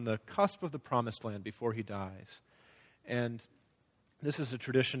it on the cusp of the Promised Land before he dies. And this is a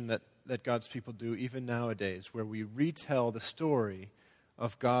tradition that God's people do even nowadays, where we retell the story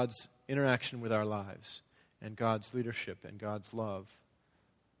of God's interaction with our lives and God's leadership and God's love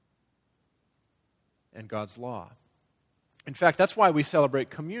and God's law. In fact, that's why we celebrate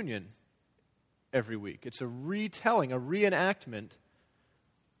communion every week. It's a retelling, a reenactment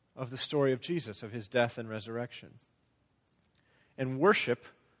of the story of Jesus, of his death and resurrection. And worship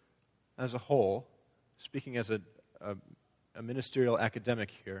as a whole, speaking as a ministerial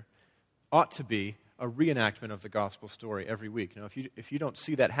academic here, ought to be a reenactment of the gospel story every week. Now, if you don't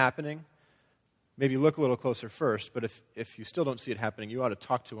see that happening, maybe look a little closer first, but if you still don't see it happening, you ought to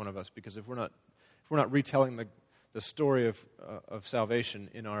talk to one of us, because if we're not retelling the story of salvation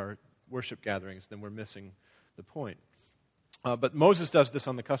in our worship gatherings, then we're missing the point. But Moses does this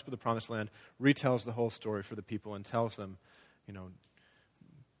on the cusp of the Promised Land, retells the whole story for the people and tells them,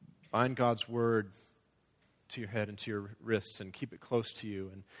 bind God's word to your head and to your wrists and keep it close to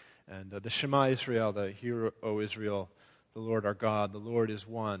you. And the Shema Israel, the Hear, O Israel, the Lord our God, the Lord is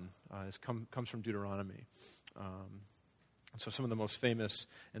one, comes from Deuteronomy. So some of the most famous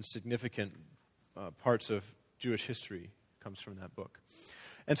and significant parts of Jewish history comes from that book.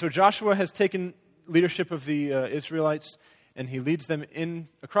 And so Joshua has taken leadership of the Israelites, and he leads them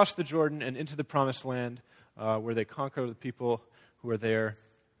across the Jordan and into the Promised Land, where they conquer the people who are there,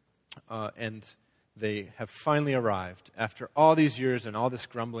 and they have finally arrived. After all these years and all this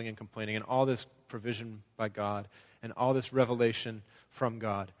grumbling and complaining and all this provision by God and all this revelation from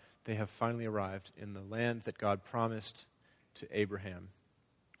God, they have finally arrived in the land that God promised to Abraham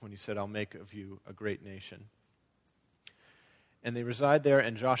when he said, I'll make of you a great nation. And they reside there,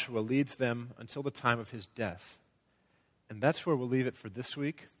 and Joshua leads them until the time of his death. And that's where we'll leave it for this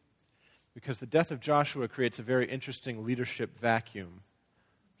week, because the death of Joshua creates a very interesting leadership vacuum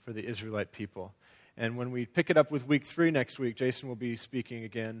for the Israelite people. And when we pick it up with week 3 next week, Jason will be speaking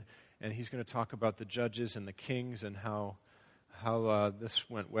again, and he's going to talk about the judges and the kings and how this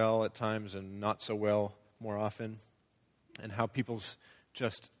went well at times and not so well more often, and how people's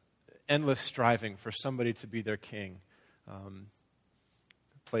just endless striving for somebody to be their king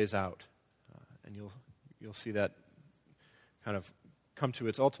plays out. And you'll see that kind of come to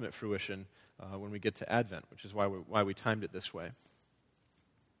its ultimate fruition when we get to Advent, which is why we timed it this way.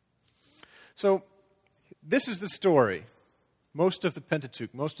 So this is the story. Most of the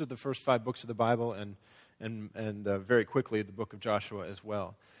Pentateuch, most of the first 5 books of the Bible, and very quickly the book of Joshua as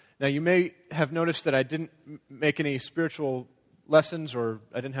well. Now you may have noticed that I didn't make any spiritual lessons, or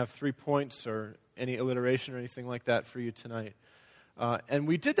I didn't have 3 points or any alliteration or anything like that for you tonight. And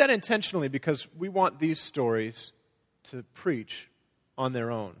we did that intentionally because we want these stories to preach on their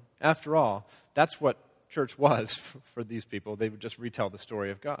own. After all, that's what church was for these people. They would just retell the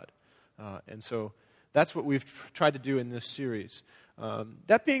story of God. And so that's what we've tried to do in this series.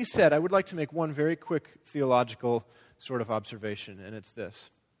 That being said, I would like to make one very quick theological sort of observation, and it's this.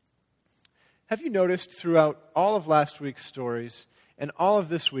 Have you noticed throughout all of last week's stories and all of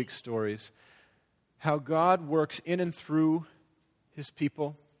this week's stories how God works in and through his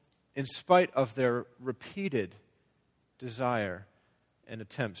people in spite of their repeated desire and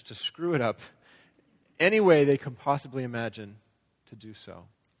attempts to screw it up any way they can possibly imagine to do so?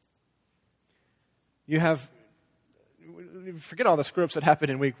 You have, forget all the screw-ups that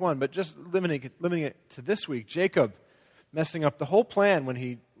happened in week 1, but just limiting it to this week. Jacob messing up the whole plan when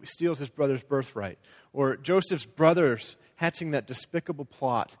he steals his brother's birthright. Or Joseph's brothers hatching that despicable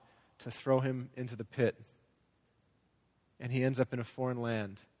plot to throw him into the pit. And he ends up in a foreign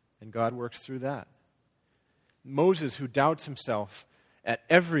land, and God works through that. Moses, who doubts himself at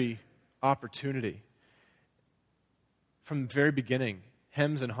every opportunity from the very beginning,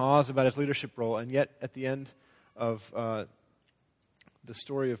 hems and haws about his leadership role, and yet at the end of the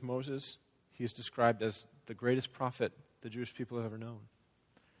story of Moses, he is described as the greatest prophet the Jewish people have ever known.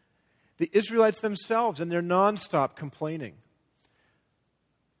 The Israelites themselves and their nonstop complaining.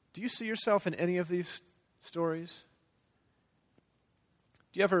 Do you see yourself in any of these stories?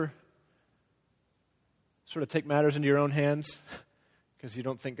 Do you ever sort of take matters into your own hands because you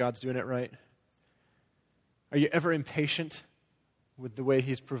don't think God's doing it right? Are you ever impatient with the way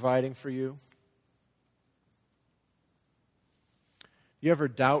he's providing for you? Do you ever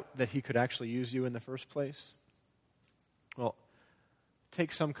doubt that he could actually use you in the first place? Well,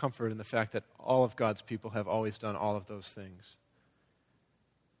 take some comfort in the fact that all of God's people have always done all of those things.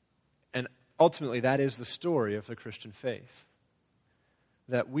 And ultimately, that is the story of the Christian faith.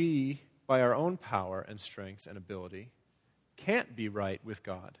 That we, by our own power and strength and ability, can't be right with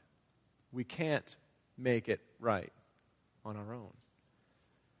God. We can't make it right on our own.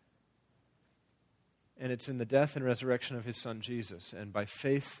 And it's in the death and resurrection of his Son Jesus, and by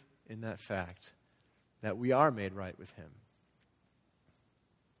faith in that fact, that we are made right with him.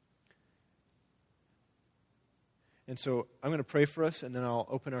 And so I'm going to pray for us, and then I'll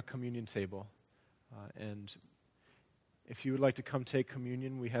open our communion table. And if you would like to come take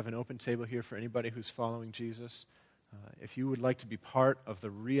communion, we have an open table here for anybody who's following Jesus. If you would like to be part of the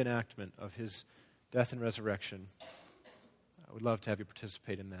reenactment of his death and resurrection, I would love to have you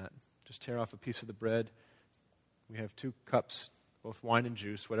participate in that. Just tear off a piece of the bread. We have 2 cups both wine and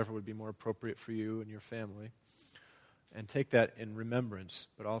juice, whatever would be more appropriate for you and your family, and take that in remembrance,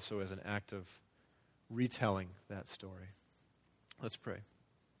 but also as an act of retelling that story. Let's pray.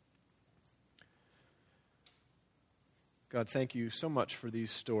 God, thank you so much for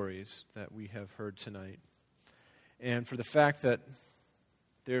these stories that we have heard tonight, and for the fact that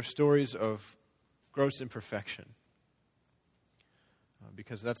they're stories of gross imperfection,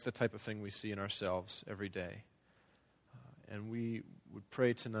 because that's the type of thing we see in ourselves every day. And we would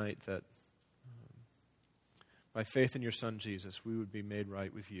pray tonight that by faith in your Son, Jesus, we would be made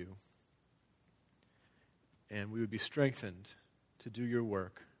right with you. And we would be strengthened to do your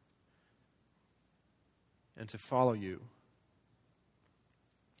work and to follow you,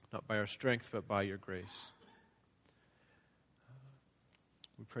 not by our strength, but by your grace.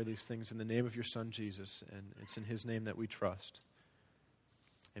 We pray these things in the name of your Son, Jesus, and it's in his name that we trust.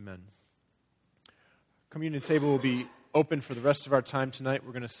 Amen. Communion table will be open for the rest of our time tonight.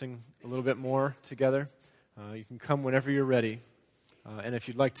 We're going to sing a little bit more together. You can come whenever you're ready. And if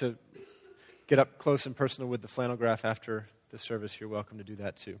you'd like to get up close and personal with the flannel graph after the service, you're welcome to do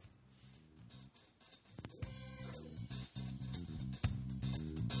that too.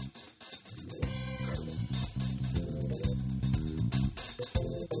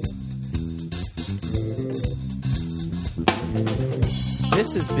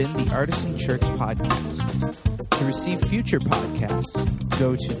 This has been the Artisan Church Podcast. To receive future podcasts,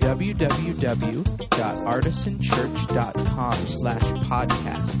 go to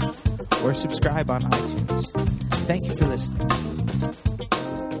www.artisanchurch.com/podcast or subscribe on iTunes. Thank you for listening.